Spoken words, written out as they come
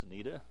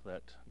Anita,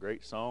 that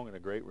great song and a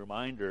great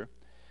reminder.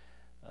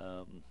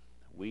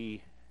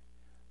 We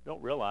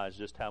don't realize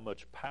just how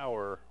much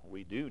power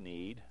we do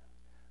need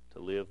to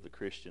live the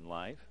Christian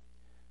life.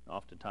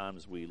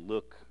 Oftentimes we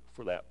look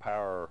for that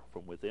power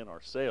from within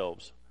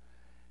ourselves,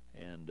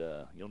 and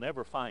you'll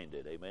never find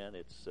it. Amen.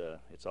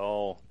 It's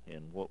all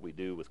in what we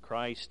do with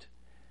Christ.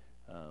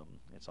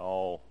 It's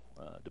all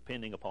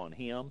depending upon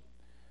Him.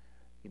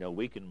 You know,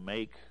 we can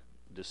make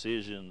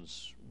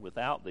decisions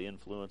without the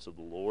influence of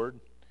the Lord,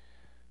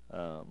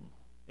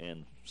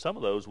 and some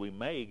of those we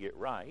may get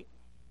right.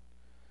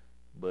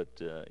 But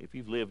if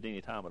you've lived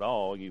any time at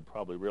all, you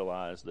probably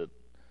realize that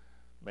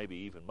maybe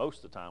even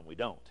most of the time we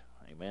don't.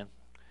 Amen.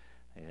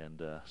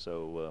 And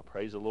so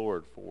praise the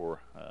Lord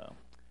for,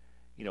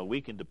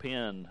 we can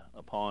depend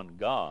upon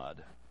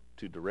God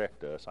to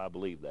direct us. I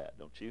believe that,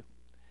 don't you?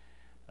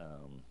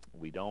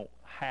 We don't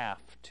have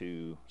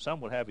to.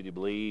 Some would have you to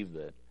believe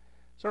that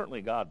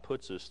certainly God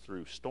puts us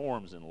through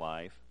storms in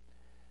life,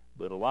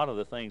 but a lot of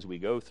the things we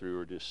go through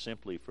are just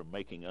simply from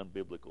making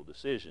unbiblical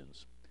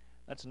decisions.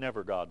 That's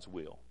never God's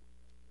will.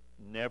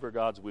 Never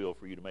God's will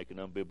for you to make an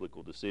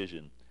unbiblical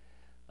decision.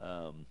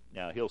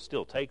 Now, He'll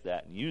still take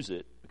that and use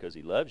it because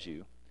He loves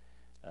you,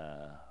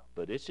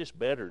 but it's just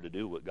better to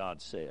do what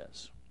God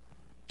says.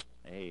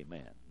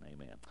 Amen.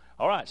 Amen.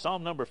 All right,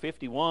 Psalm number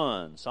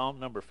 51. Psalm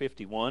number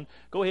 51.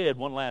 Go ahead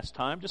one last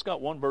time. Just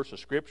got one verse of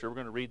Scripture. We're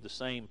going to read the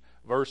same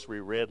verse we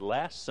read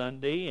last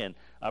Sunday, and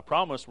I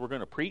promise we're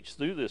going to preach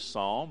through this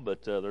psalm,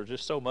 but there's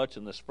just so much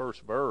in this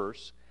first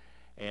verse.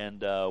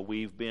 And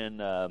we've been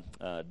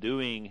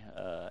doing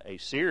a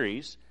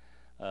series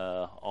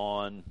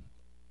on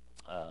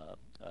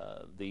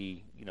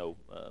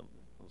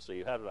let's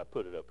see, how did I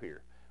put it up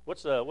here?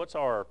 What's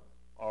our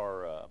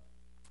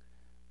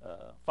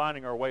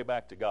Finding Our Way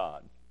Back to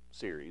God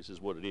series is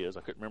what it is.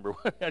 I can't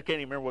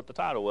even remember what the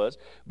title was,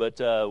 but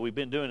we've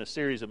been doing a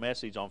series of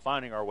messages on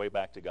finding our way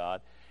back to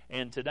God.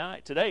 And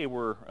today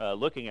we're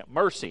looking at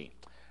mercy.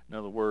 In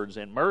other words,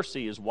 and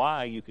mercy is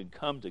why you can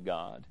come to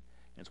God.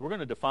 And so we're going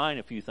to define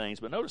a few things,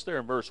 but notice there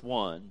in verse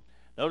 1,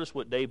 notice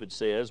what David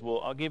says.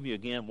 Well, I'll give you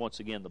once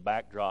again, the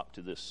backdrop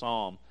to this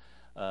psalm.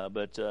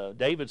 But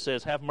David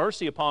says, "Have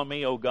mercy upon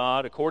me, O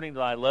God, according to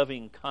thy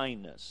loving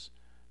kindness."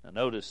 Now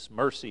notice,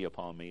 mercy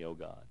upon me, O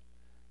God.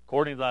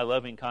 According to thy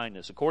loving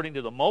kindness, according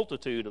to the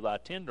multitude of thy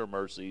tender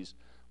mercies,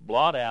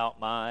 blot out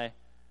my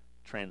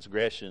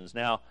transgressions.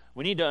 Now,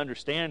 we need to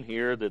understand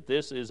here that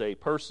this is a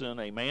person,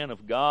 a man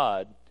of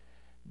God,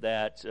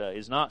 that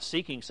is not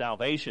seeking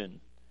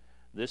salvation.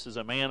 This is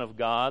a man of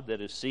God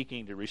that is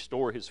seeking to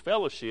restore his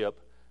fellowship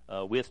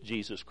with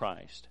Jesus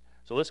Christ.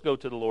 So let's go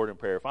to the Lord in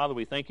prayer. Father,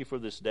 we thank you for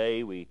this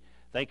day. We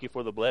thank you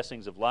for the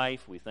blessings of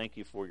life. We thank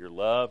you for your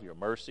love, your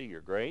mercy,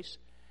 your grace.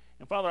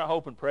 And Father, I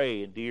hope and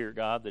pray, and dear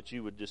God, that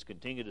you would just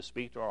continue to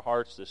speak to our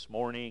hearts this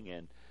morning.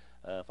 And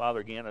Father,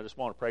 again, I just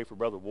want to pray for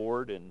Brother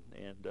Ward, and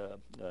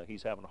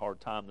he's having a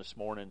hard time this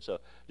morning. So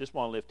just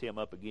want to lift him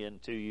up again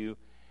to you.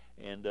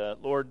 And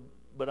Lord,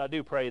 but I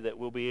do pray that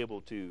we'll be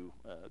able to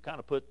kind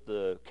of put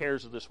the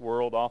cares of this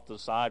world off to the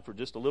side for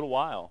just a little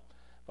while.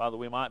 Father,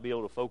 we might be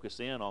able to focus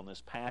in on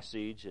this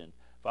passage, and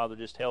Father,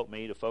 just help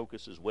me to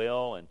focus as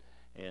well,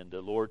 and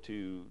Lord,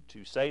 to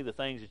say the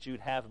things that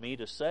you'd have me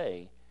to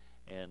say.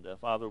 And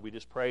Father, we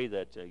just pray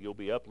that you'll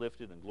be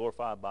uplifted and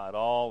glorified by it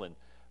all. And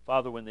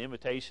Father, when the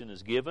invitation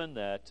is given,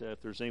 that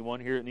if there's anyone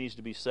here that needs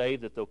to be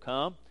saved, that they'll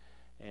come.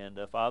 And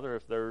Father,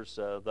 if there's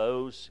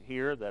those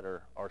here that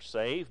are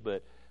saved,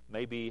 but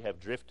maybe have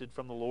drifted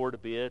from the Lord a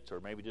bit, or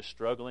maybe just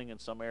struggling in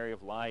some area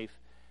of life,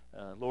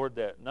 Lord,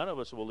 that none of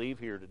us will leave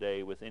here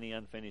today with any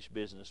unfinished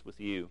business with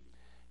you.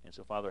 And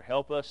so, Father,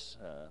 help us,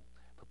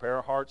 prepare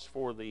our hearts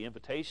for the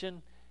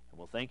invitation, and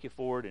we'll thank you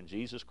for it. In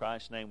Jesus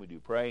Christ's name we do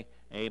pray.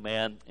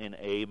 Amen and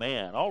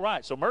amen. All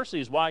right, so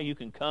mercy is why you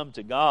can come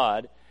to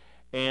God.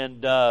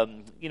 And,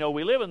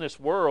 we live in this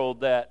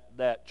world that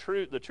the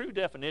true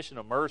definition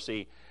of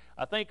mercy,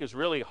 I think, is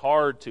really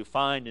hard to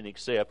find and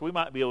accept. We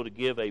might be able to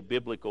give a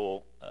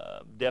biblical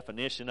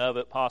definition of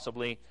it,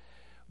 possibly.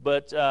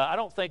 But I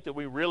don't think that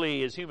we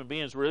really, as human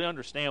beings, really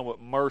understand what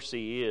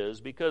mercy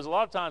is, because a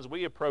lot of times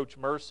we approach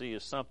mercy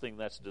as something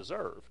that's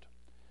deserved.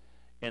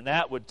 And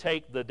that would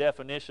take the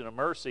definition of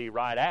mercy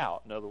right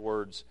out. In other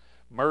words,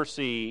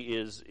 mercy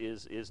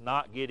is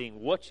not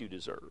getting what you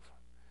deserve.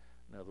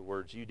 In other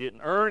words, you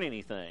didn't earn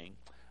anything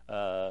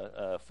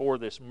for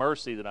this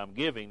mercy that I'm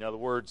giving. In other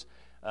words,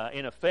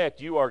 in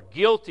effect, you are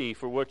guilty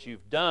for what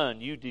you've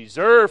done. You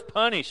deserve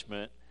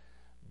punishment,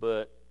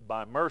 but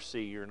by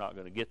mercy, you're not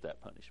going to get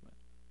that punishment.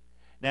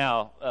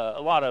 Now,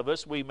 a lot of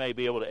us, we may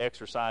be able to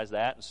exercise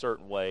that in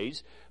certain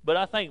ways, but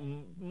I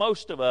think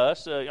most of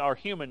us, our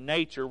human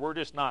nature, we're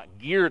just not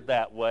geared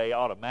that way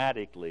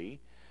automatically.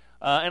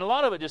 And a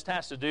lot of it just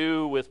has to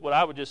do with what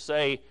I would just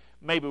say,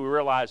 maybe we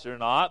realize it or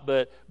not,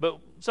 but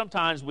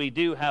sometimes we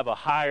do have a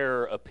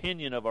higher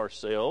opinion of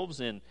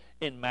ourselves in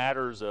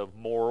matters of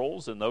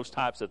morals and those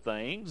types of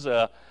things.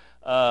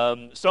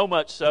 So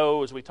much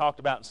so, as we talked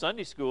about in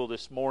Sunday school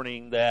this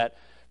morning, that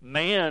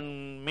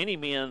many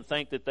men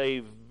think that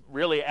they've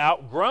really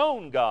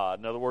outgrown God.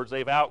 In other words,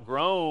 they've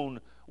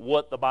outgrown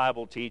what the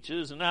Bible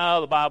teaches. And now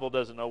the Bible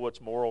doesn't know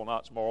what's moral,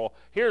 not moral.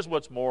 Here's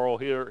what's moral.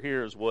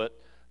 Here's what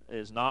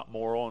is not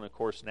moral. And of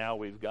course, now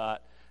we've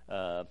got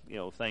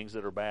things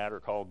that are bad are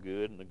called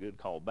good, and the good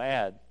called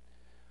bad.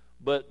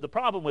 But the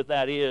problem with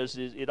that is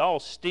it all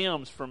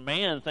stems from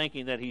man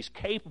thinking that he's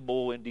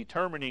capable in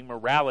determining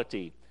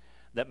morality,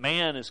 that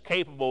man is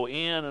capable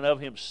in and of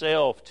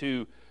himself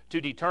to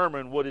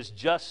determine what is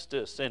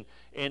justice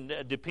and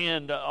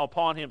depend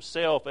upon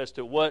himself as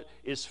to what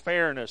is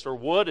fairness or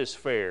what is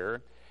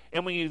fair.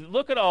 And when you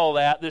look at all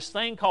that, this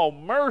thing called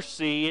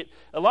mercy,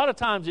 a lot of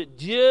times it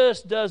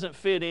just doesn't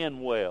fit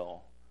in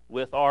well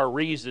with our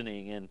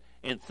reasoning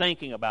and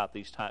thinking about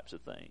these types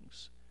of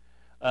things.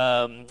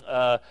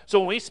 So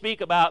when we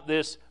speak about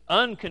this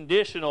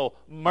unconditional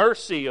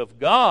mercy of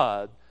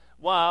God,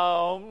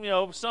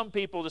 well, some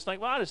people just think,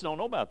 well, I just don't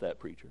know about that,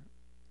 preacher.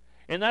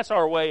 And that's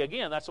our way,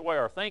 again, that's the way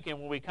our thinking,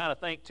 when we kind of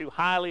think too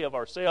highly of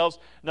ourselves.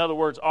 In other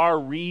words, our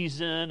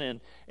reason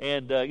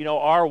and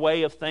our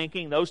way of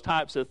thinking, those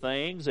types of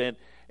things.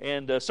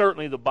 And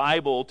certainly the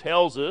Bible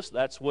tells us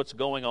that's what's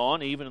going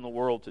on even in the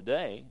world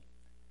today.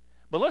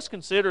 But let's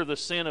consider the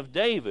sin of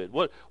David.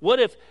 What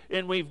if,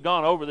 and we've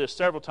gone over this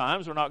several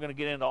times, we're not going to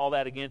get into all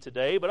that again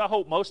today, but I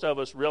hope most of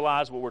us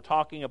realize what we're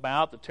talking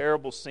about, the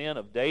terrible sin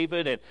of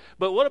David.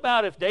 But what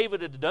about if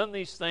David had done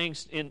these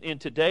things in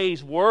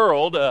today's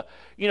world?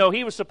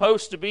 He was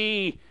supposed to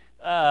be,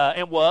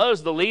 and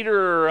was, the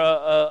leader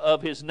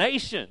of his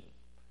nation.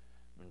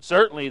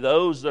 Certainly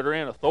those that are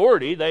in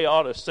authority, they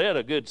ought to set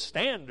a good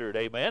standard,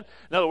 amen.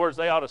 In other words,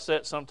 they ought to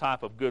set some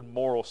type of good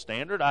moral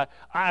standard. I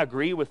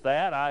agree with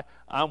that.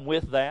 I'm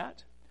with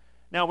that.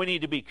 Now, we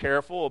need to be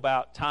careful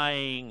about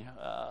tying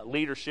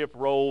leadership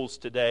roles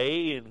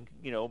today and,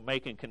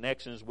 making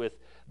connections with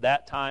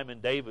that time in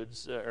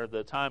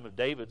the time of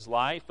David's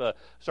life.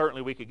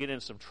 Certainly we could get in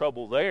some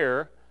trouble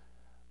there.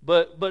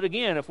 But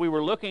again, if we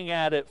were looking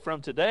at it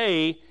from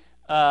today,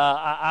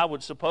 I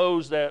would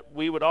suppose that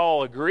we would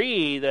all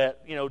agree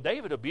that,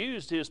 David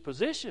abused his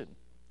position.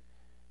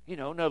 In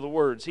other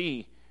words,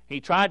 he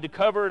tried to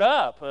cover it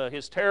up,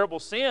 his terrible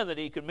sin that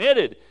he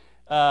committed,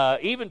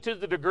 even to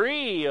the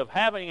degree of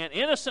having an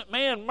innocent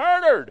man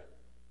murdered.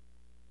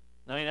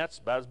 I mean, that's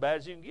about as bad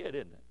as you can get,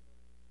 isn't it?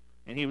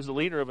 And he was the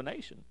leader of a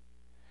nation.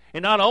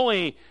 And not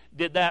only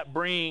did that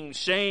bring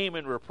shame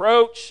and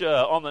reproach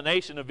on the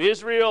nation of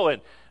Israel,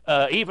 and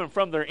even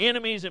from their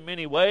enemies in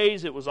many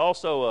ways, it was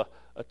also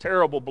a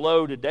terrible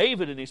blow to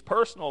David in his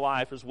personal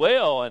life as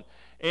well.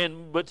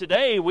 But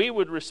today we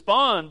would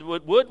respond.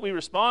 Would we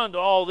respond to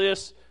all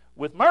this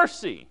with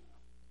mercy?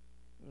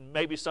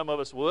 Maybe some of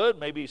us would.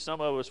 Maybe some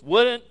of us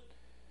wouldn't.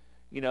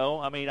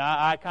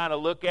 I kind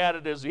of look at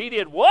it as, he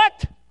did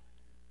what?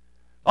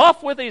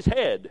 Off with his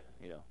head.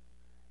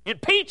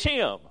 Impeach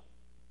him.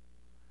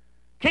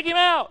 Kick him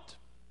out.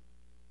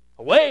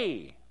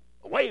 Away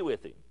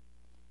with him.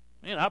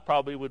 And I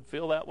probably would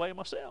feel that way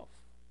myself.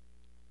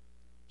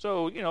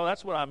 So,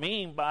 that's what I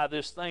mean by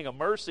this thing of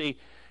mercy.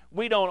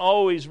 We don't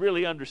always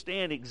really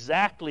understand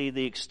exactly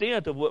the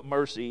extent of what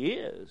mercy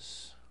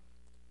is.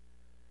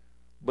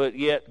 But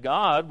yet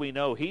God, we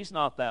know He's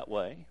not that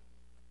way.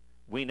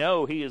 We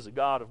know He is a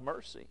God of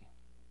mercy,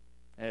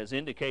 as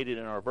indicated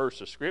in our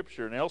verse of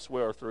Scripture and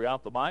elsewhere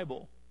throughout the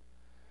Bible.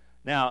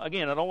 Now,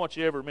 again, I don't want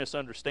you to ever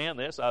misunderstand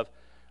this.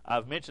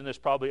 I've mentioned this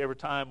probably every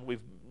time we've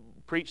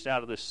preached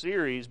out of this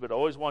series, but I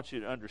always want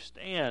you to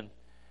understand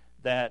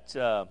that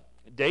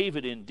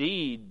David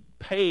indeed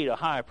paid a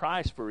high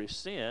price for his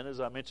sin.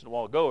 As I mentioned a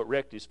while ago, it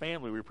wrecked his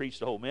family. We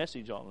preached a whole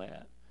message on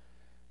that.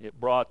 It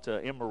brought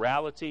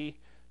immorality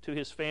to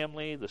his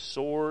family, the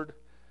sword.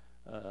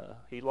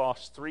 He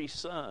lost 3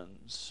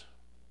 sons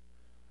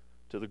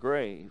to the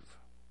grave.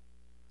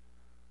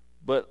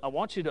 But I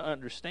want you to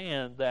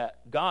understand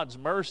that God's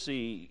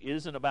mercy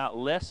isn't about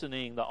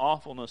lessening the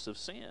awfulness of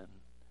sin.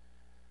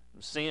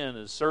 Sin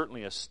is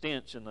certainly a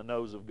stench in the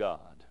nose of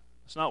God.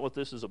 It's not what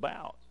this is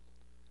about.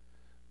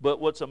 But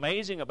what's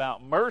amazing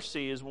about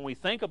mercy is when we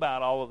think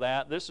about all of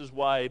that, this is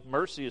why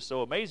mercy is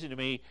so amazing to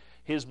me.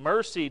 His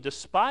mercy,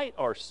 despite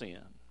our sin,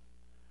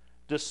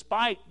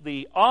 despite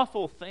the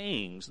awful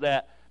things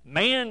that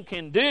man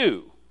can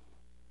do,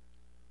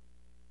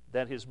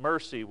 that His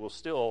mercy will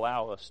still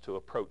allow us to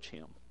approach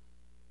Him.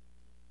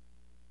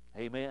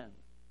 Amen.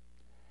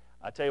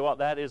 I tell you what,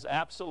 that is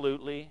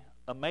absolutely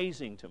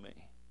amazing to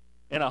me.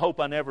 And I hope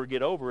I never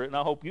get over it, and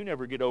I hope you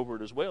never get over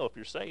it as well if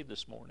you're saved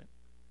this morning.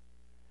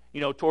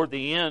 Toward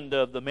the end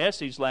of the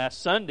message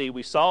last Sunday,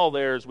 we saw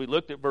there as we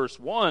looked at verse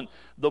 1,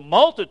 the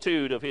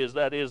multitude of His,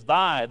 that is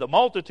the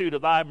multitude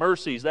of Thy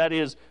mercies, that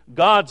is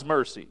God's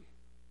mercy.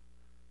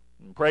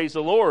 And praise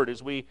the Lord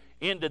as we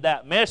ended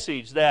that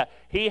message that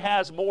He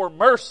has more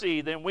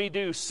mercy than we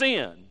do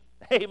sin.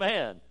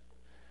 Amen.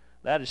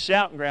 That is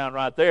shouting ground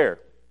right there.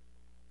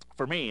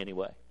 For me,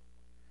 anyway.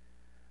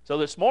 So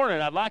this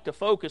morning, I'd like to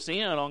focus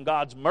in on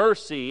God's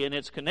mercy and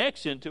its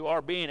connection to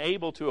our being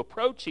able to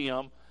approach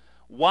Him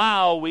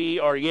while we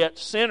are yet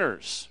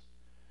sinners.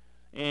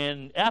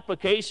 And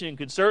application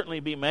could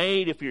certainly be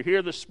made if you're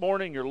here this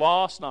morning, you're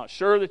lost, not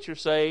sure that you're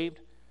saved.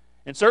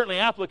 And certainly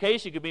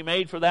application could be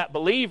made for that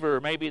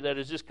believer maybe that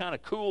has just kind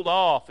of cooled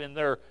off in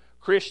their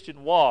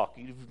Christian walk.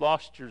 You've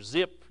lost your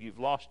zip, you've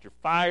lost your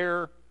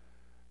fire,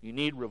 you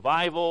need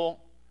revival,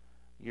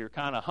 you're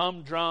kind of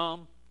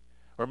humdrum.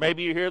 Or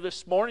maybe you're here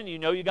this morning, you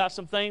know you got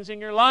some things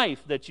in your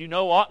life that you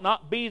know ought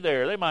not be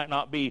there. They might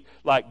not be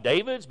like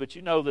David's, but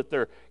you know that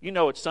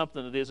it's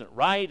something that isn't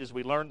right. As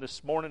we learned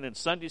this morning in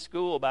Sunday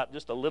school about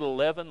just a little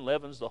leaven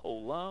leavens the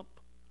whole lump.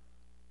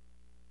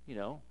 You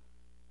know,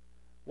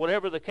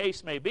 whatever the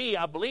case may be,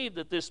 I believe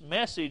that this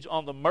message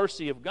on the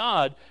mercy of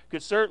God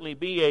could certainly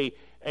be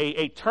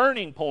a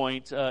turning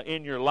point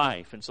in your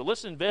life. And so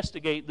let's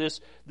investigate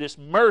this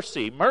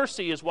mercy.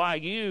 Mercy is why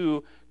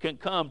you can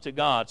come to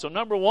God. So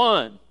number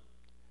one,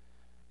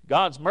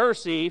 God's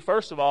mercy,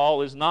 first of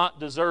all, is not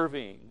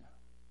deserving.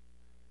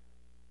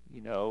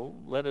 You know,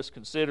 let us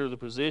consider the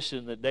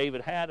position that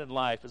David had in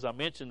life. As I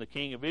mentioned, the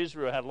king of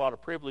Israel had a lot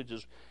of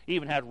privileges,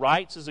 even had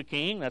rights as a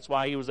king. That's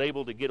why he was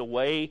able to get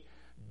away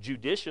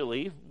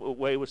judicially,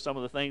 away with some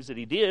of the things that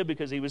he did,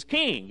 because he was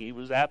king. He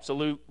was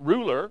absolute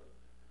ruler.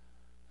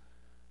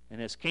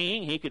 And as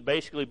king, he could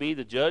basically be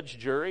the judge,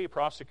 jury,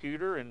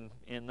 prosecutor, and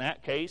in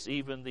that case,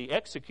 even the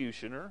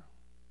executioner.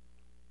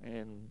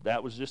 And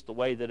that was just the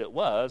way that it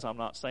was. I'm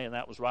not saying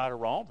that was right or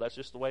wrong. That's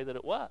just the way that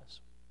it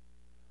was.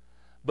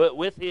 But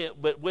with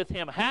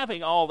him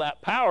having all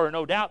that power,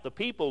 no doubt the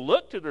people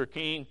looked to their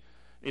king.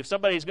 If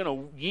somebody's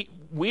going to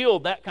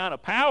wield that kind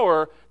of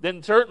power,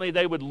 then certainly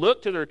they would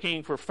look to their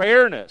king for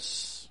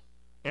fairness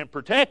and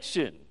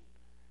protection.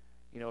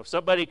 You know, if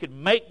somebody could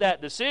make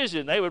that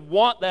decision, they would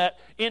want that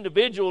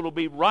individual to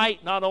be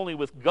right not only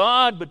with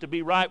God, but to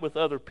be right with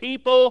other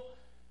people.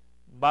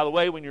 By the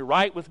way, when you're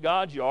right with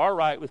God, you are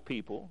right with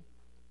people.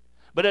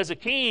 But as a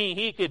king,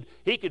 he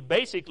could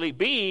basically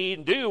be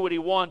and do what he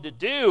wanted to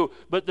do,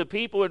 but the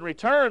people in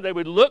return, they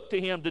would look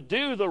to him to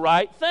do the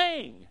right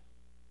thing.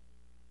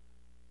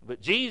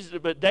 But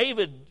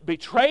David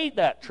betrayed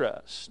that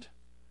trust.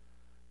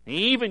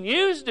 He even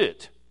used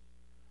it.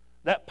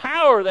 That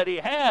power that he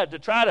had to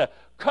try to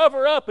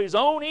cover up his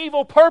own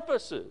evil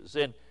purposes.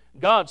 And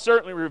God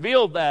certainly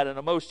revealed that in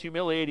a most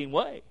humiliating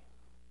way.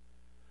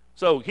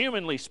 So,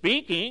 humanly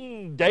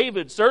speaking,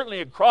 David certainly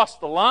had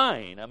crossed the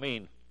line. I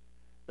mean,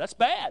 that's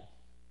bad.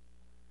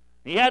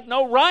 He had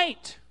no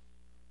right,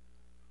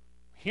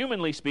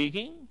 humanly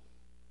speaking.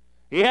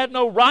 He had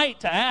no right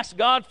to ask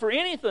God for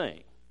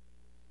anything.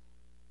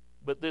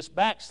 But this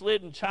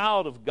backslidden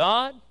child of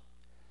God,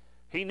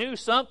 he knew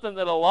something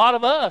that a lot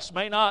of us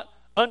may not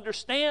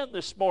understand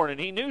this morning.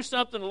 He knew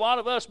something a lot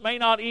of us may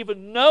not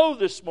even know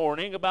this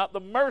morning about the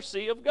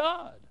mercy of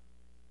God.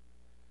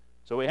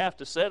 So we have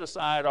to set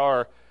aside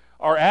our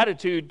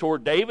attitude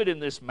toward David in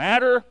this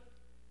matter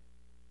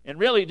and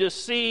really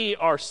just see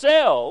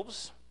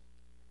ourselves.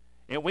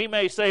 And we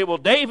may say, well,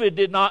 David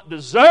did not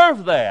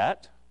deserve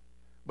that.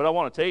 But I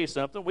want to tell you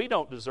something. We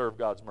don't deserve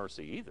God's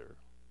mercy either.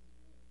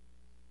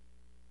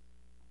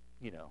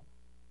 You know.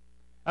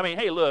 I mean,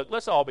 hey, look,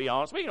 let's all be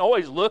honest. We can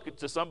always look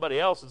to somebody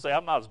else and say,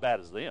 I'm not as bad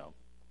as them.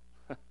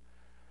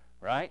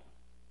 Right?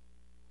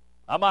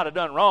 I might have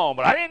done wrong,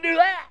 but I didn't do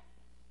that.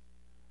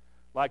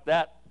 Like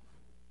that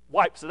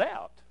wipes it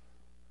out.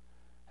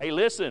 Hey,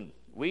 listen,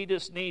 we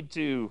just need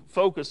to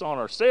focus on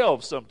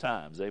ourselves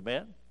sometimes,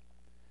 amen?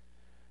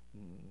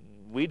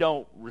 We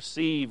don't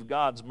receive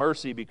God's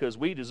mercy because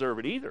we deserve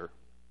it either.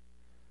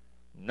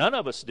 None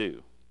of us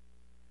do.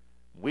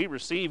 We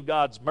receive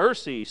God's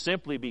mercy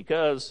simply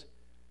because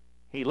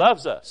He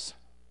loves us.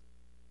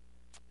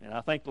 And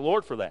I thank the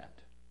Lord for that.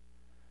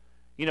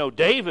 You know,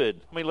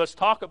 David, let's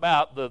talk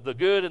about the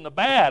good and the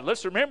bad.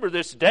 Let's remember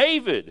this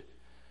David,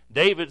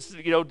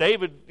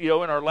 in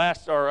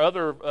our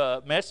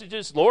other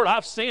messages, Lord,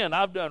 I've sinned,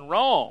 I've done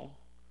wrong.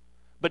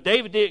 But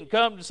David didn't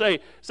come to say,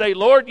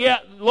 Lord,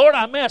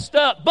 I messed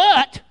up,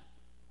 but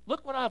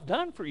look what I've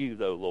done for you,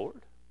 though,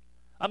 Lord.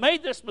 I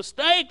made this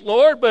mistake,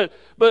 Lord, but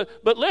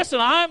listen,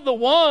 I'm the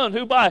one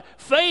who by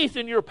faith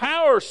in your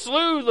power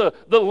slew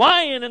the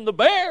lion and the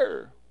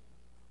bear.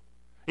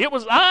 It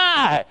was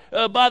I,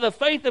 by the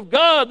faith of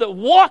God, that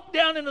walked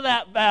down into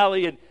that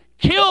valley and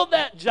killed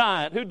that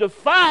giant who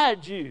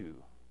defied you.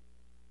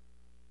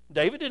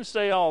 David didn't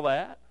say all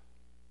that.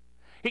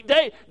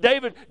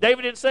 David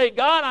didn't say,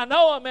 God, I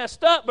know I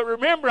messed up, but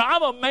remember,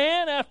 I'm a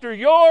man after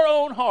your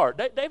own heart.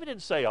 David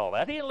didn't say all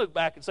that. He didn't look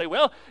back and say,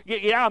 well,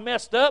 yeah, I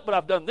messed up, but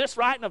I've done this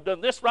right, and I've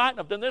done this right, and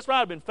I've done this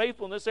right. I've been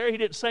faithful in this area. He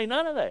didn't say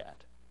none of that.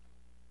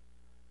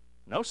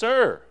 No,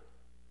 sir.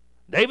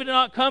 David did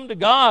not come to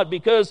God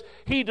because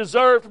he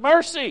deserved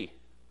mercy.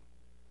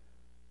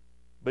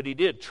 But he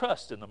did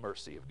trust in the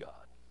mercy of God.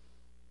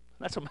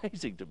 That's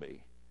amazing to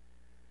me.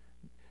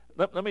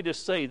 Let me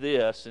just say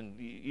this, and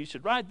you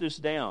should write this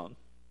down.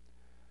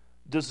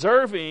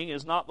 Deserving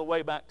is not the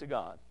way back to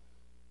God.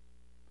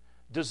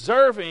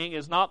 Deserving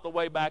is not the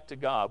way back to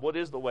God. What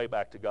is the way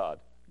back to God?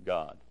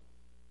 God.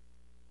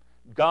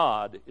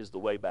 God is the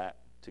way back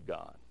to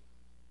God.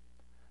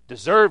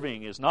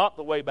 Deserving is not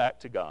the way back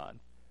to God.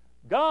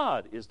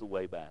 God is the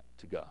way back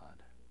to God.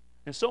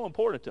 It's so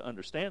important to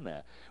understand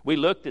that. We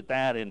looked at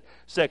that in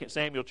 2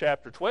 Samuel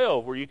chapter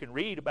 12, where you can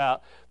read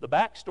about the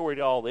backstory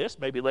to all this.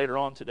 Maybe later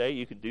on today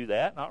you can do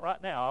that. Not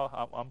right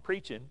now. I'm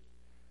preaching.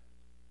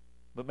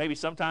 But maybe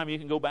sometime you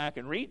can go back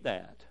and read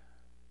that.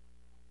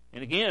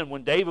 And again,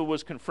 when David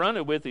was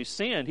confronted with his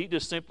sin, he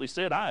just simply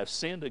said, I have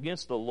sinned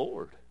against the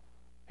Lord.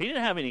 He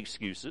didn't have any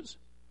excuses.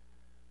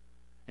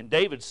 And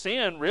David's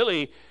sin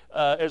really,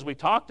 as we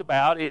talked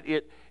about,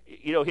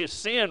 his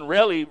sin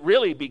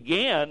really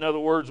began. In other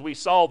words, we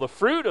saw the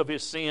fruit of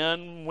his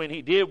sin when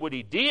he did what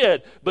he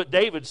did. But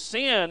David's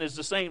sin is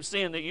the same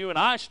sin that you and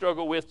I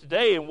struggle with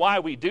today, and why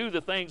we do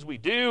the things we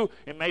do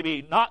and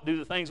maybe not do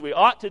the things we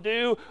ought to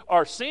do.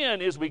 Our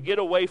sin is we get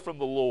away from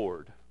the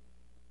Lord.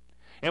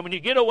 And when you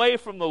get away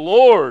from the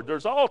Lord,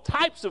 there's all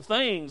types of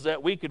things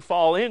that we could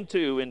fall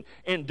into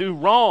and do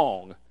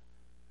wrong.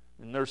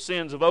 And there's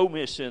sins of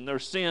omission,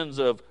 there's sins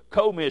of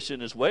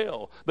commission as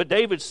well. But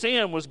David's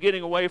sin was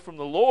getting away from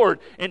the Lord,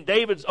 and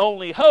David's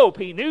only hope,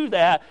 he knew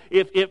that,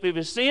 if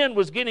his sin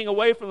was getting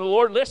away from the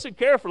Lord, listen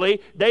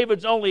carefully,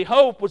 David's only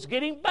hope was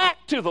getting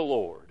back to the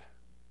Lord.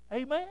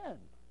 Amen.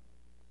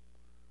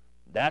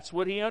 That's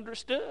what he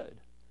understood.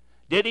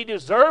 Did he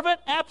deserve it?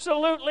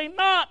 Absolutely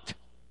not.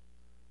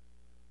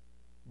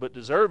 But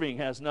deserving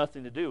has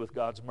nothing to do with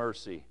God's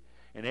mercy.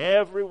 And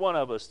every one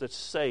of us that's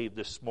saved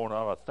this morning,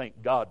 I ought to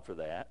thank God for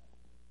that.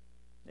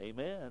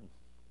 Amen.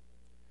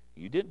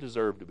 You didn't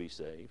deserve to be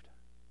saved.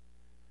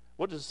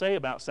 What does it say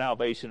about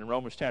salvation in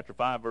Romans chapter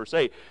 5, verse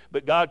 8?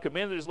 But God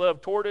commended his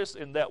love toward us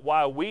in that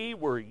while we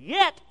were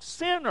yet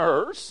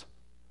sinners,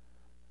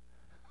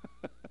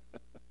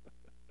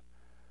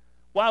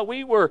 while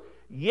we were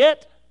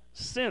yet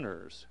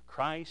sinners,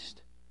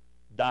 Christ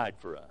died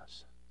for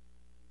us.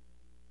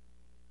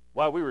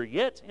 While we were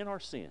yet in our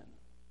sin,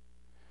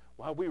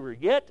 while we were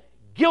yet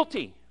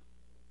guilty,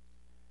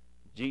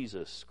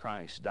 Jesus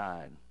Christ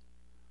died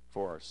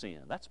for our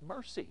sin. That's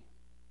mercy.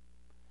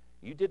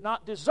 You did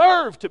not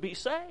deserve to be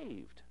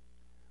saved.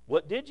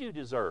 What did you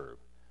deserve?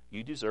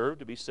 You deserved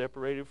to be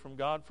separated from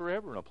God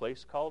forever in a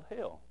place called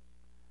hell.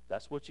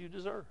 That's what you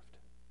deserved.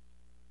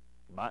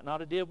 You might not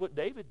have did what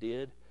David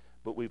did,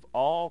 but we've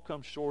all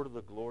come short of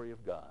the glory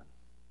of God.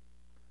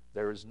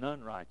 There is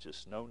none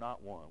righteous, no,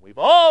 not one. We've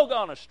all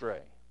gone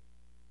astray.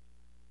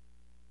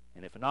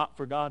 And if not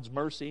for God's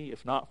mercy,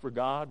 if not for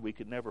God, we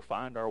could never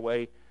find our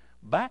way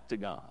back to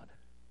God.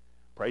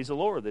 Praise the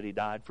Lord that he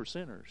died for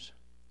sinners.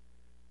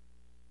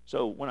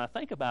 So when I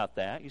think about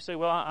that, you say,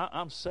 well,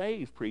 I'm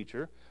saved,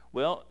 preacher.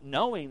 Well,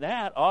 knowing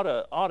that ought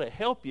to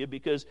help you,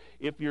 because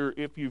if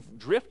you've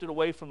drifted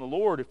away from the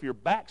Lord, if you're a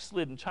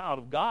backslidden child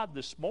of God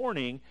this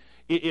morning,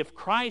 if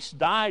Christ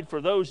died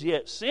for those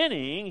yet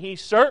sinning,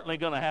 he's certainly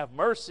going to have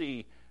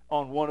mercy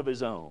on one of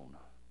his own.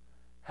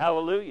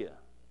 Hallelujah.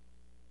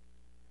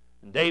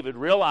 And David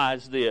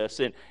realized this,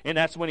 and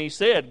that's when he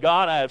said,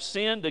 God, I have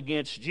sinned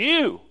against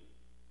you.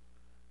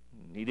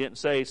 He didn't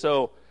say,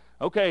 so,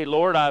 okay,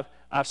 Lord,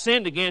 I've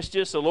sinned against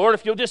you, so Lord,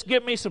 if you'll just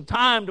give me some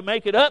time to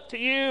make it up to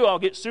you, I'll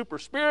get super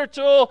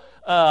spiritual,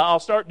 I'll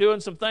start doing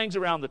some things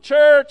around the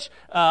church,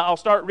 I'll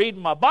start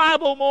reading my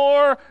Bible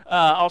more,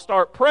 I'll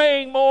start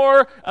praying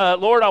more,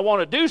 Lord, I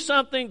want to do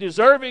something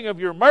deserving of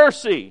your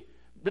mercy.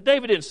 But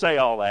David didn't say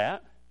all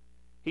that.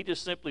 He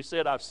just simply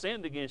said, I've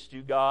sinned against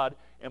you, God,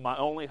 and my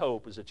only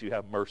hope is that you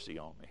have mercy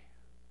on me.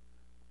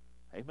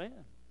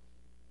 Amen.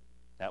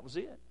 That was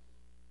it.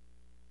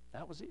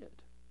 That was it.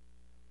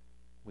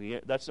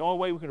 That's the only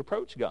way we can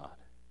approach God.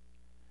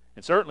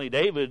 And certainly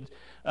David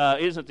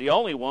isn't the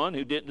only one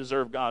who didn't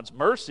deserve God's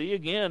mercy.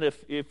 Again,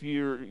 if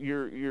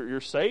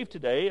you're saved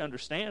today,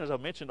 understand, as I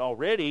mentioned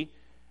already,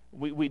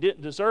 we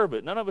didn't deserve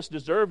it. None of us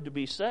deserve to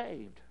be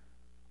saved.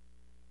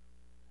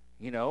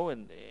 You know,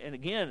 and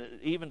again,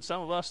 even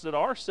some of us that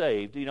are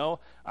saved, you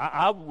know,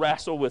 I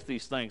wrestle with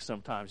these things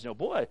sometimes. You know,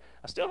 boy,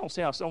 I still don't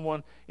see how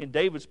someone in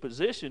David's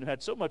position who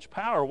had so much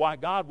power, why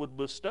God would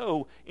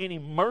bestow any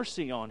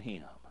mercy on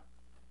him.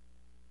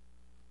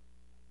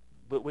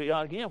 But we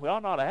ought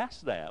not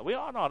ask that. We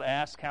ought not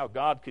ask how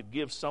God could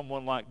give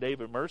someone like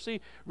David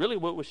mercy. Really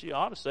what we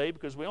ought to say,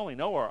 because we only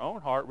know our own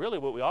heart, really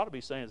what we ought to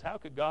be saying is, how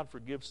could God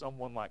forgive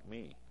someone like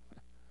me?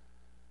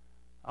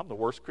 I'm the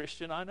worst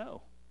Christian I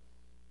know.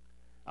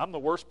 I'm the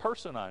worst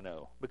person I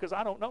know, because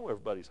I don't know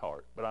everybody's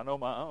heart, but I know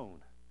my own.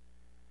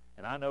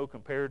 And I know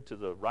compared to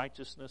the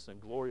righteousness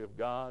and glory of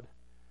God,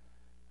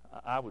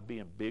 I would be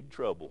in big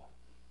trouble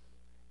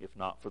if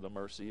not for the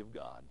mercy of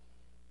God.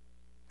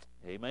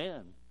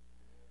 Amen.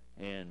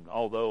 And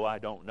although I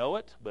don't know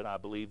it, but I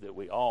believe that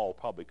we all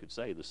probably could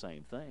say the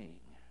same thing.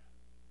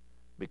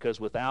 Because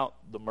without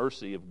the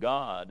mercy of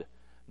God,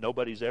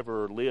 nobody's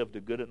ever lived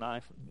a good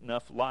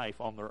enough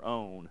life on their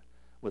own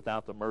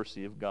without the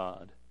mercy of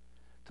God.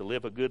 To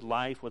live a good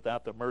life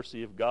without the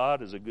mercy of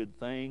God is a good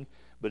thing,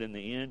 but in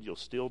the end, you'll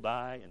still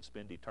die and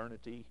spend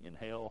eternity in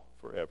hell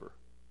forever.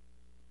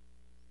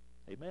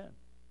 Amen.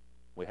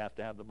 We have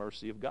to have the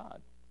mercy of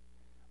God.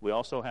 We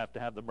also have to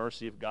have the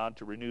mercy of God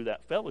to renew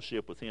that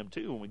fellowship with Him,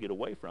 too, when we get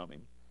away from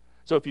Him.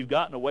 So if you've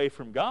gotten away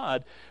from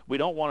God, we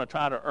don't want to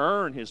try to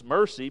earn His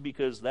mercy,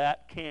 because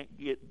that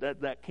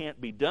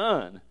can't be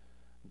done.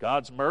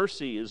 God's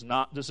mercy is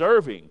not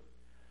deserving.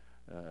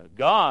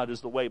 God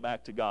is the way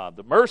back to God.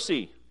 The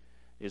mercy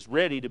is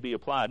ready to be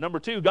applied. Number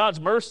two, God's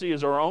mercy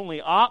is our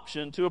only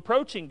option to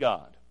approaching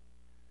God.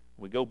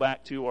 We go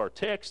back to our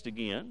text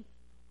again,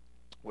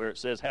 where it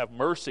says, "Have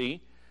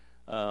mercy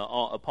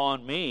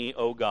upon me,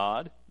 O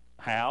God."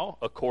 How?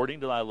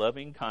 According to thy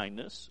loving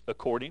kindness,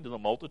 according to the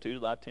multitude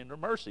of thy tender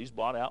mercies,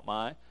 blot out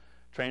my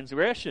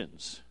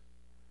transgressions.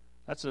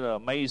 That's an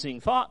amazing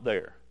thought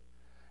there.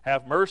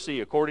 Have mercy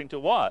according to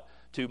what?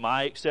 To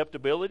my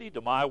acceptability,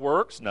 to my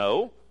works?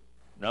 No.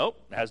 It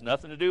has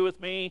nothing to do with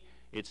me.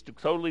 It's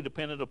totally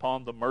dependent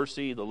upon the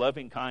mercy, the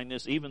loving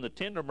kindness, even the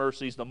tender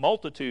mercies, the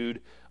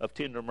multitude of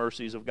tender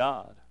mercies of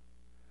God.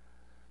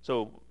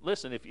 So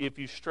listen, if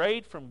you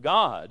strayed from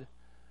God,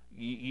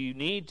 you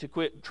need to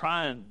quit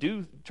trying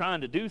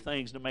to do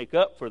things to make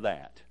up for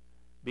that,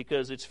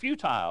 because it's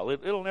futile.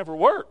 It'll never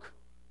work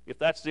if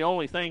that's the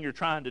only thing you're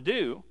trying to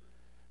do,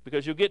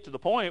 because you'll get to the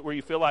point where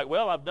you feel like,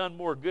 well, I've done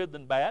more good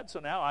than bad,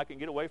 so now I can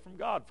get away from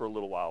God for a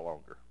little while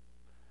longer.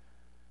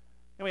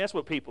 I mean, that's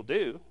what people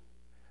do.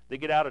 They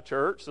get out of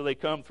church, so they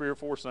come 3 or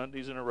 4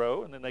 Sundays in a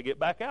row, and then they get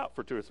back out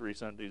for 2 or 3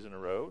 Sundays in a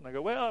row, and they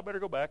go, well, I better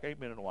go back. I ain't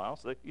been in a while.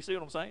 So you see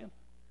what I'm saying?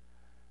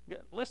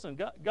 Listen,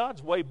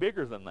 God's way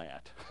bigger than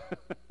that.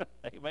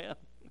 Amen.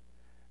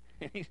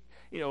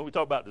 We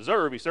talk about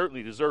deserve. He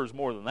certainly deserves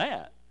more than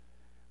that.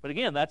 But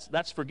again,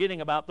 that's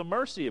forgetting about the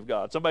mercy of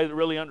God. Somebody that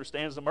really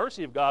understands the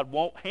mercy of God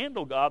won't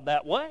handle God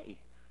that way.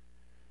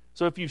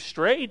 So if you've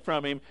strayed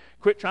from Him,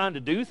 quit trying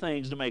to do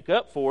things to make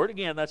up for it.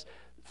 Again, that's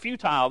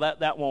futile.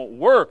 That won't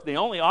work. The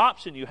only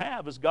option you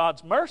have is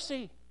God's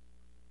mercy.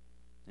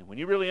 And when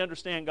you really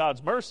understand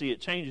God's mercy, it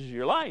changes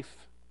your life.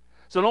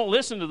 So don't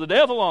listen to the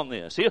devil on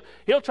this.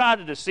 He'll try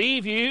to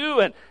deceive you,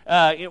 and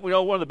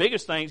one of the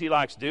biggest things he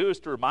likes to do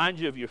is to remind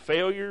you of your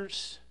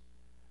failures.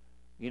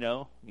 He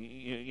you've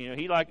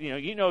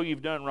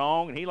done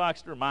wrong, and he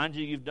likes to remind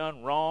you you've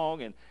done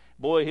wrong. And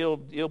boy, he'll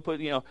put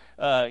you don't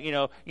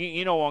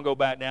want to go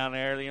back down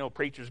there.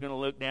 Preacher's going to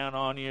look down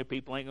on you.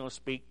 People ain't going to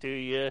speak to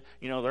you.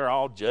 They're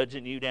all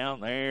judging you down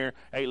there.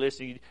 Hey,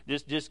 listen,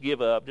 just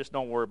give up. Just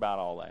don't worry about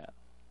all that.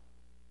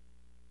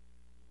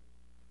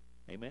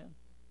 Amen.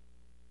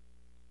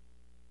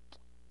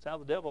 That's how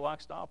the devil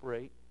likes to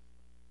operate.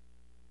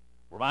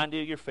 Remind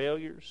you of your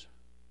failures.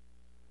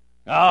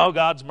 Oh,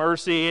 God's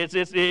mercy,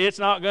 it's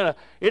not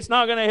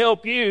gonna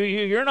help you.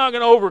 You're not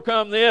gonna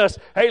overcome this.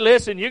 Hey,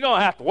 listen, you're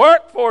gonna have to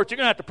work for it. You're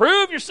gonna have to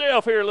prove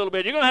yourself here a little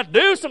bit. You're gonna have to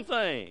do some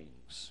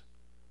things.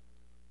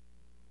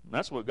 And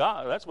that's what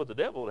the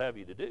devil would have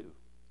you to do.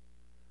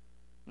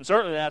 And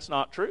certainly that's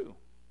not true.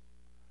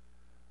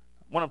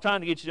 What I'm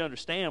trying to get you to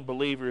understand,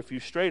 believer, if you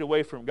strayed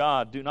away from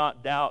God, do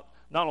not doubt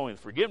not only the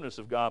forgiveness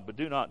of God, but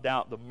do not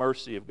doubt the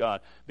mercy of God,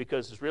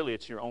 because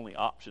it's your only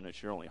option,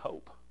 it's your only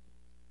hope.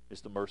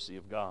 It's the mercy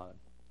of God.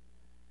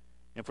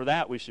 And for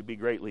that we should be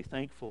greatly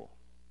thankful.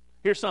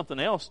 Here's something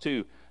else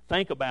to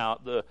think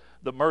about, the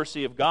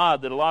mercy of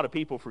God that a lot of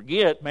people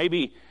forget.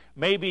 Maybe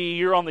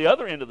you're on the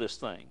other end of this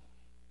thing.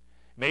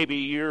 Maybe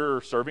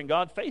you're serving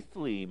God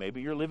faithfully.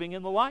 Maybe you're living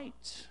in the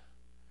light.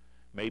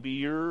 Maybe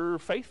you're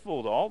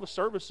faithful to all the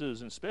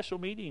services and special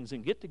meetings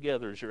and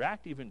get-togethers. You're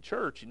active in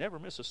church. You never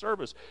miss a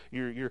service.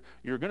 You're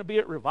going to be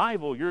at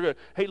revival.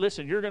 Hey,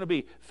 listen, you're going to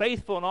be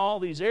faithful in all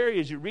these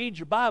areas. You read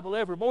your Bible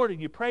every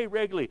morning. You pray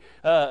regularly.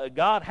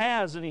 God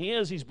has, and He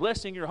is. He's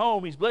blessing your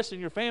home. He's blessing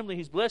your family.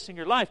 He's blessing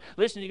your life.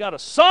 Listen, you got a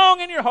song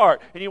in your heart,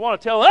 and you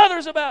want to tell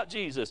others about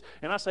Jesus.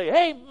 And I say,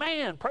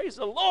 amen, praise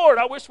the Lord.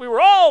 I wish we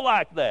were all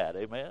like that.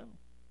 Amen.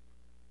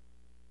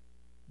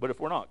 But if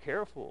we're not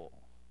careful,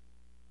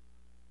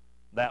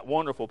 that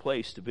wonderful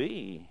place to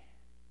be,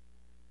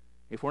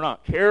 if we're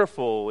not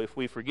careful, if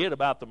we forget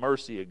about the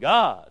mercy of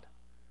God,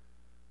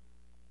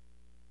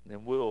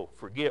 then we'll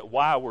forget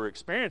why we're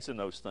experiencing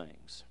those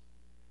things.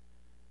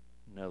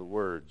 In other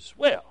words,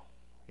 well,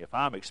 if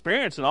I'm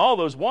experiencing all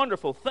those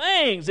wonderful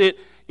things, it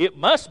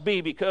must be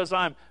because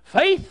I'm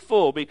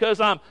faithful, because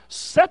I'm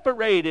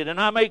separated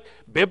and I make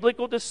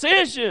biblical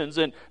decisions.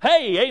 And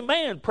hey,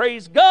 amen,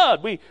 praise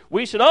God.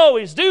 We should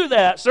always do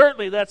that.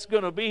 Certainly that's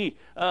going to be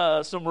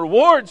some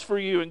rewards for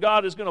you, and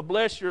God is going to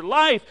bless your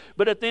life.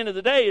 But at the end of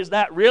the day, is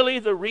that really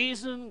the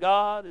reason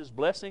God is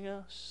blessing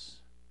us?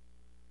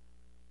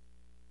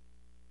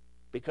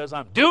 Because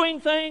I'm doing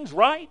things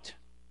right?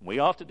 We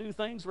ought to do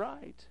things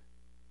right.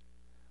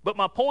 But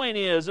my point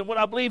is, and what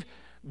I believe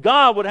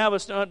God would have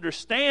us to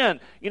understand,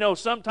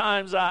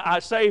 sometimes I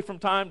say from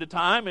time to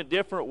time in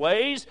different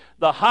ways,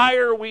 the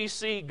higher we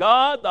see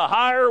God, the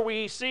higher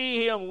we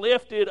see Him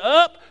lifted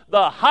up,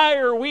 the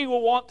higher we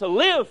will want to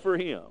live for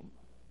Him.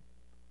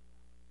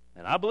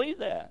 And I believe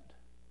that.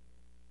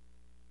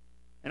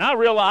 And I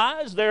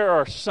realize there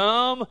are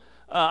some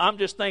I'm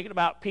just thinking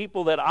about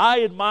people that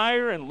I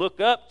admire and look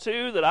up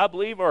to, that I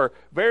believe are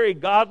very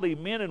godly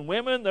men and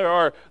women. There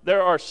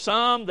are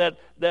some that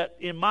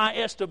in my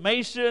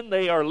estimation,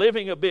 they are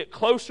living a bit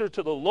closer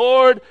to the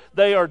Lord.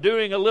 They are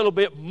doing a little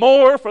bit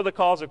more for the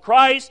cause of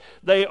Christ.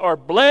 They are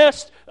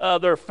blessed.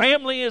 Their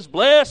family is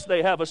blessed.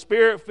 They have a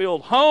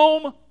Spirit-filled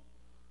home.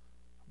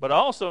 But I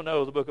also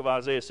know the book of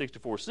Isaiah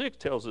 64:6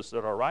 tells us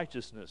that our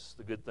righteousness,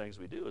 the good things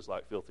we do, is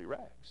like filthy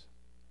rags.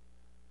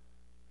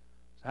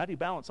 So how do you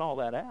balance all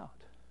that out?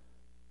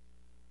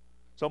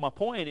 So my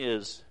point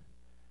is,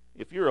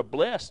 if you're a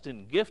blessed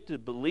and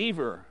gifted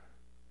believer,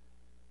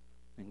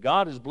 and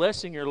God is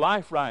blessing your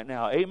life right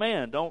now,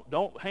 amen.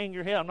 Don't hang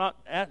your head.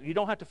 You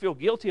don't have to feel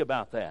guilty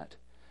about that.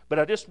 But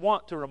I just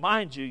want to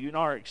remind you, you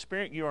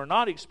are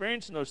not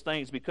experiencing those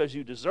things because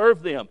you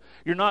deserve them.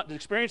 You're not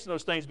experiencing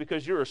those things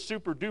because you're a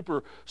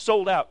super-duper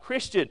sold-out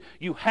Christian.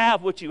 You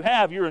have what you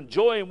have. You're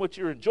enjoying what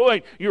you're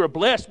enjoying. You're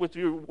blessed with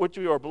what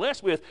you are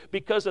blessed with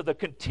because of the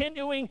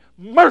continuing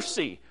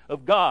mercy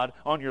of God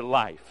on your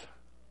life.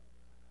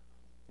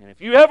 And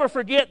if you ever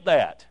forget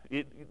that,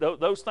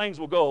 those things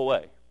will go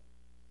away.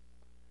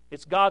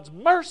 It's God's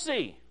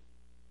mercy.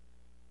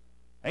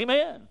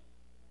 Amen.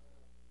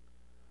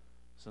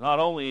 So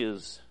not only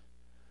is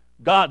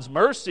God's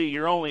mercy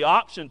your only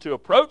option to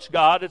approach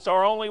God, it's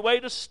our only way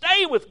to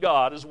stay with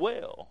God as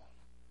well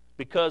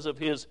because of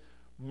His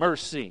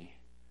mercy.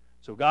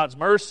 So God's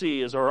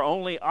mercy is our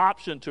only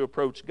option to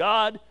approach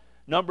God.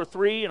 Number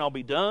 3, and I'll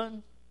be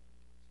done.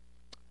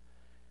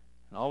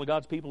 And all of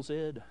God's people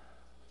said,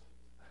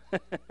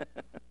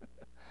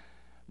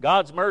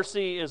 God's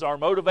mercy is our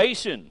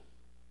motivation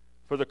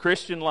for the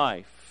Christian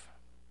life.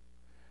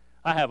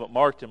 I have it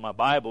marked in my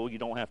Bible. You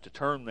don't have to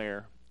turn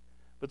there.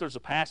 But there's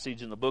a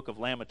passage in the book of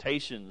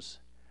Lamentations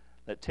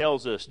that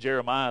tells us,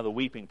 Jeremiah, the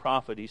weeping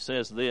prophet, he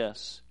says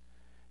this.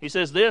 He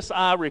says, "This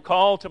I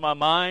recall to my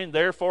mind,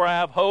 therefore I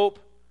have hope.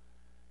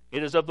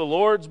 It is of the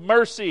Lord's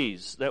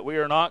mercies that we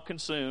are not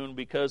consumed,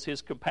 because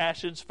His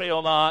compassions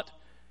fail not."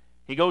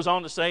 He goes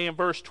on to say in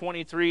verse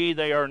 23,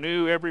 "They are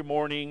new every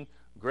morning.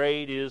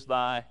 Great is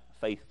thy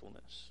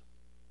faithfulness."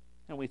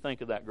 And we think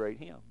of that great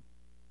hymn.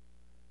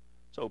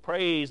 So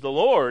praise the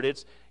Lord.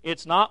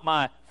 It's not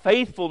my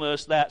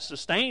faithfulness that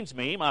sustains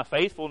me. My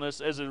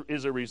faithfulness is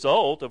a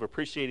result of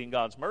appreciating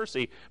God's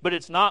mercy. But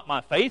it's not my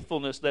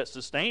faithfulness that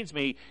sustains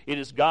me. It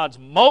is God's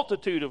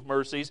multitude of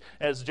mercies,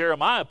 as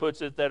Jeremiah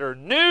puts it, that are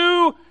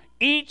new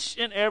each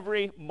and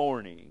every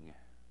morning.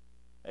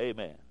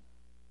 Amen.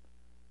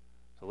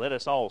 So let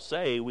us all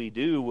say we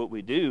do what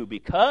we do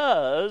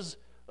because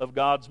of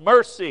God's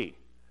mercy.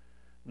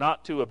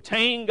 Not to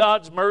obtain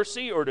God's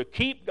mercy or to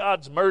keep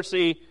God's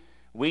mercy.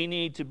 We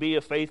need to be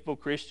a faithful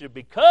Christian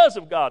because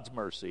of God's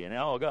mercy. And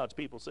all God's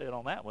people said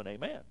on that one,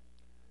 amen.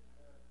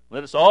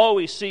 Let us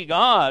always see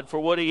God for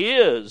what He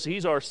is.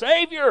 He's our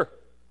Savior.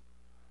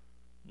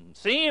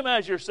 See Him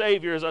as your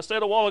Savior, as I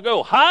said a while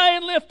ago, high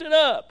and lifted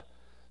up.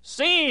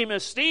 See Him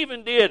as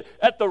Stephen did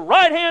at the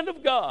right hand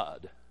of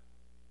God.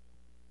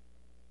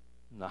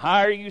 And the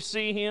higher you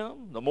see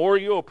Him, the more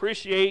you'll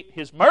appreciate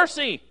His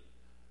mercy.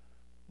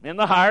 And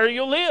the higher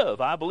you'll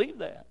live. I believe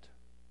that.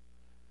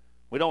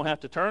 We don't have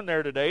to turn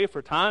there today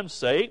for time's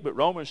sake, but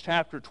Romans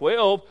chapter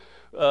 12,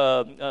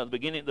 the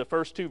beginning, the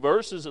first 2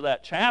 verses of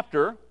that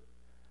chapter,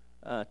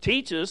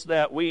 teach us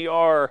that we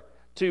are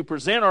to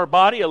present our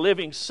body a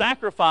living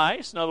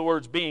sacrifice. In other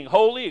words, being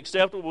holy,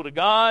 acceptable to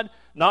God,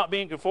 not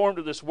being conformed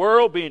to this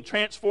world, being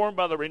transformed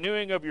by the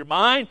renewing of your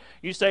mind.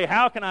 You say,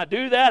 how can I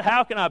do that?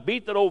 How can I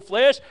beat that old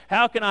flesh?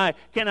 How can I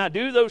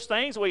do those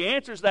things? Well, He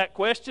answers that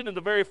question in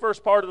the very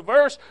first part of the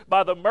verse.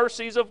 By the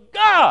mercies of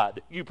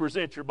God, you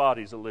present your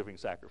body as a living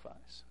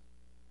sacrifice.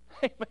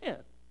 Amen.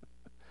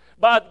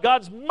 By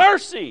God's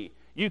mercy,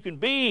 you can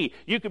be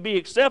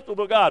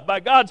acceptable to God. By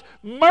God's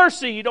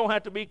mercy, you don't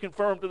have to be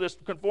conformed to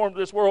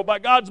this world. By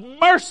God's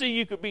mercy,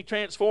 you could be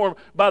transformed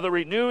by the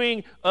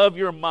renewing of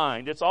your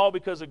mind. It's all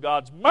because of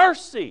God's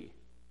mercy.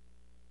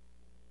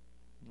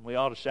 We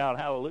ought to shout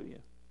hallelujah.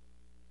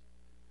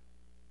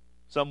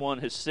 Someone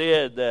has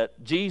said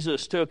that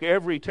Jesus took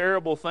every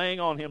terrible thing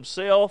on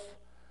Himself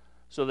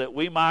so that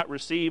we might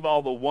receive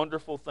all the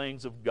wonderful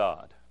things of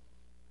God.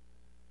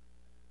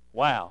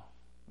 Wow,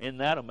 isn't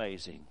that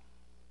amazing?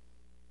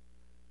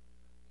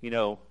 You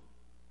know,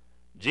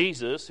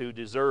 Jesus, who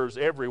deserves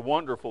every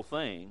wonderful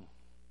thing,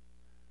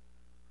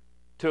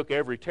 took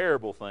every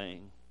terrible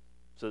thing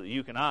so that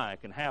you and I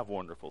can have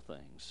wonderful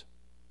things.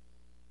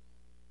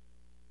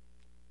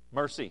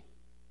 Mercy.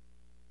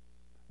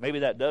 Maybe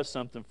that does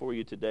something for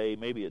you today.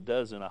 Maybe it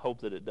doesn't. I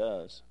hope that it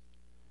does.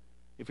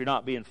 If you're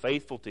not being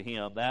faithful to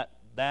Him,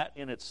 that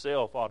in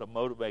itself ought to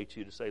motivate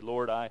you to say,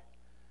 Lord, I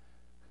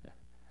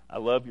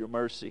love your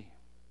mercy.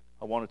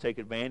 I want to take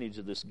advantage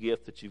of this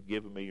gift that you've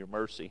given me, your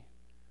mercy.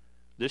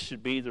 This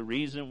should be the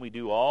reason we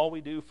do all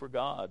we do for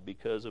God,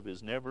 because of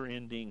His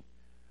never-ending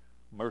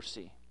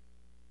mercy.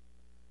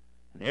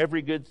 And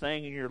every good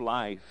thing in your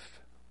life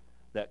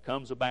that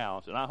comes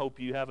about, and I hope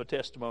you have a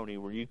testimony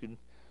where you can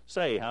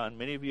say, how, and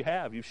many of you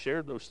have, you've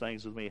shared those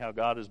things with me, how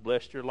God has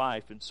blessed your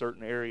life in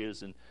certain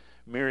areas, and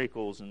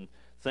miracles and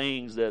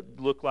things that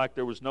looked like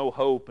there was no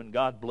hope and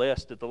God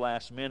blessed at the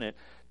last minute.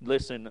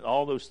 Listen,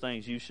 all those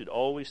things, you should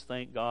always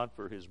thank God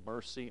for His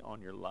mercy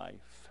on your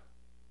life.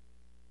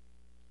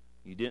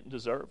 You didn't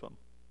deserve them.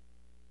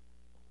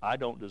 I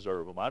don't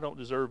deserve them. I don't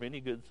deserve any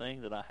good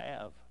thing that I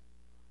have.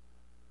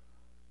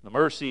 The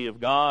mercy of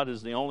God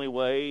is the only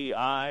way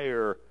I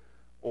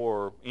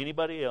or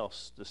anybody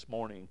else this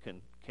morning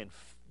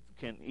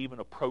can even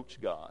approach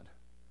God.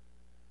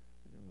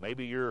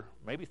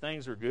 Maybe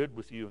things are good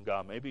with you and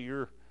God. Maybe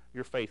you're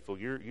faithful.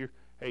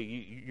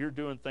 You're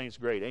doing things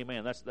great.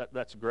 Amen.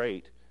 That's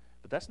great.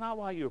 But that's not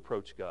why you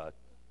approach God.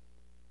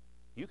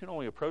 You can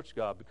only approach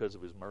God because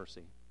of His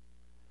mercy.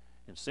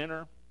 And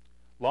sinner,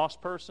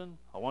 lost person,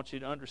 I want you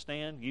to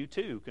understand, you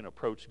too can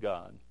approach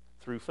God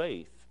through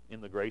faith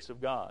in the grace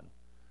of God.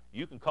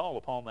 You can call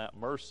upon that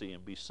mercy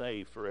and be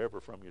saved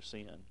forever from your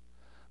sin.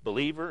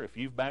 Believer, if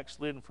you've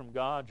backslidden from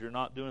God, you're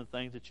not doing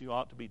things that you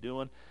ought to be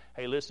doing,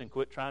 hey, listen,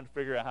 quit trying to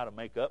figure out how to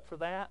make up for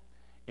that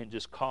and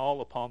just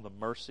call upon the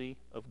mercy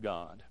of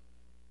God.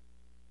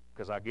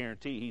 Because I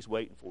guarantee He's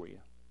waiting for you.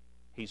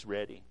 He's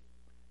ready.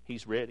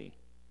 He's ready.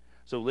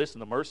 So listen,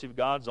 the mercy of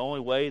God's the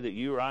only way that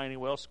you or I,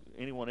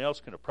 anyone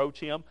else can approach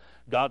Him.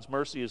 God's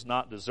mercy is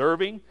not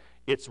deserving.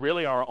 It's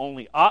really our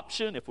only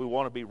option if we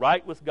want to be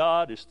right with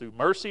God is through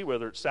mercy,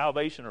 whether it's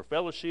salvation or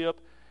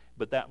fellowship.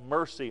 But that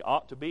mercy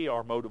ought to be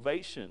our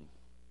motivation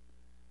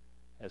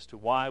as to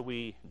why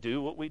we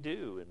do what we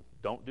do and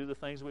don't do the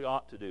things we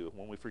ought to do.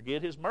 When we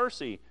forget His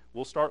mercy,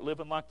 we'll start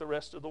living like the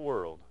rest of the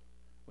world.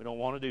 We don't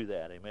want to do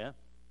that, amen?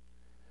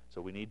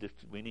 So we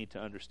need to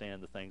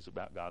understand the things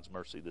about God's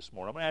mercy this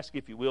morning. I'm going to ask you,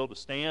 if you will, to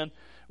stand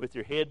with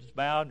your heads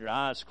bowed and your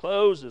eyes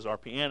closed as our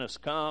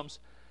pianist comes.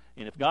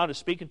 And if God is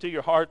speaking to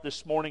your heart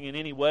this morning in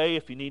any way,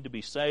 if you need to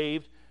be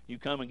saved, you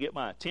come and get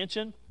my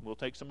attention. We'll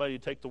take somebody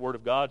to take the Word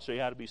of God, show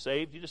you how to be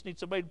saved. You just need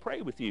somebody to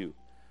pray with you.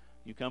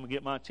 You come and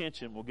get my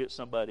attention, we'll get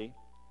somebody.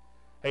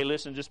 Hey,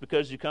 listen, just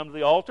because you come to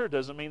the altar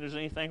doesn't mean there's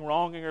anything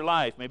wrong in your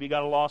life. Maybe you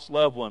got a lost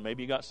loved one.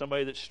 Maybe you got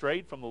somebody that's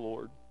strayed from the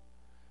Lord.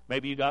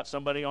 Maybe you got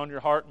somebody on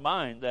your heart and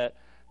mind that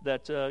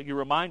you're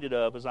reminded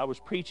of as I was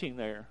preaching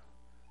there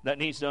that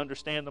needs to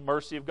understand the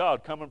mercy of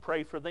God. Come and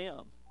pray for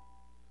them.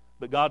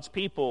 But God's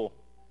people,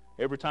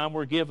 every time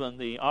we're given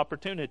the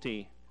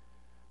opportunity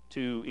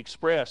to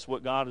express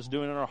what God is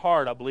doing in our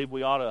heart, I believe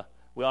we ought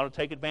to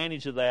take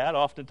advantage of that.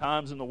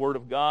 Oftentimes in the Word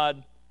of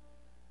God,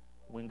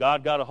 when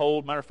God got a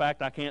hold, matter of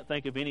fact, I can't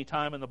think of any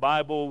time in the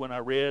Bible when I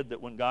read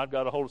that when God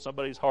got a hold of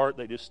somebody's heart,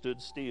 they just stood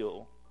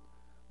still.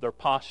 Their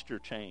posture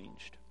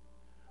changed.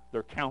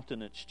 Their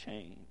countenance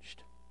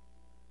changed.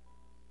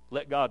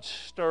 Let God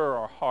stir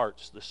our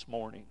hearts this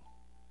morning.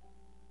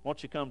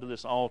 Won't you come to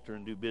this altar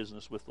and do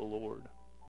business with the Lord?